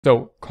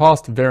So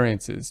cost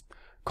variances.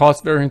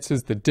 Cost variance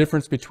is the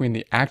difference between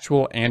the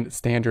actual and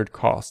standard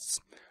costs.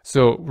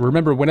 So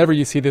remember, whenever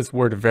you see this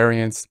word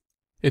variance,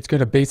 it's going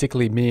to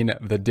basically mean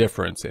the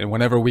difference. And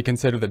whenever we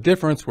consider the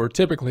difference, we're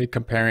typically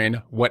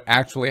comparing what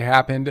actually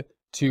happened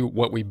to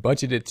what we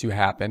budgeted to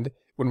happen.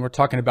 When we're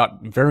talking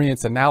about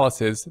variance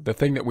analysis, the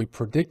thing that we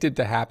predicted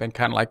to happen,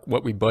 kind of like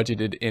what we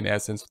budgeted in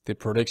essence, the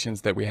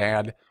predictions that we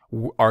had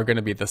are going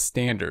to be the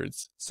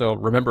standards. So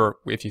remember,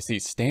 if you see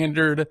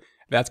standard,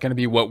 that's going to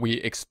be what we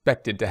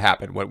expected to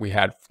happen, what we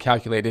had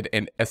calculated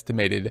and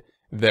estimated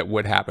that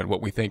would happen,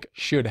 what we think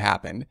should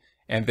happen.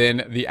 And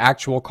then the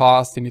actual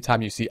cost,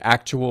 anytime you see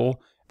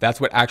actual,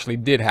 that's what actually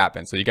did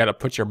happen. So you got to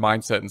put your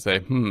mindset and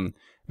say,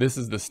 this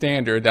is the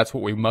standard. That's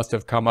what we must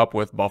have come up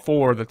with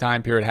before the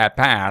time period had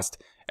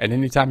passed. And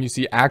anytime you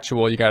see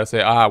actual, you got to say,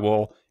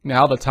 well,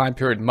 now the time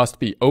period must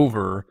be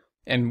over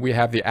and we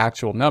have the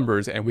actual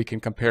numbers and we can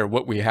compare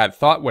what we had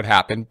thought would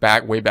happen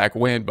way back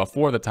when,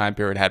 before the time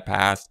period had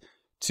passed,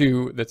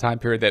 to the time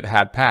period that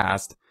had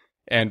passed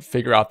and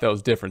figure out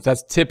those differences.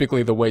 That's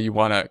typically the way you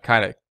want to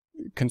kind of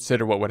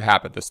consider what would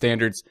happen. The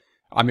standards,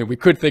 I mean, we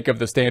could think of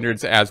the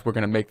standards as we're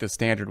going to make the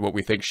standard what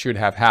we think should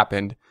have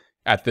happened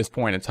at this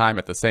point in time,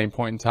 at the same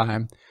point in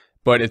time.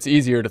 But it's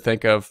easier to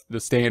think of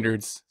the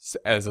standards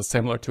as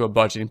similar to a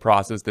budgeting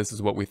process. This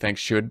is what we think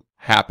should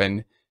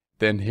happen.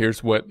 Then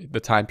here's what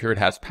the time period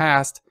has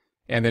passed.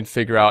 And then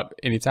figure out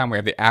anytime we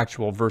have the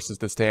actual versus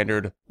the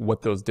standard,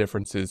 what those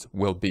differences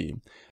will be.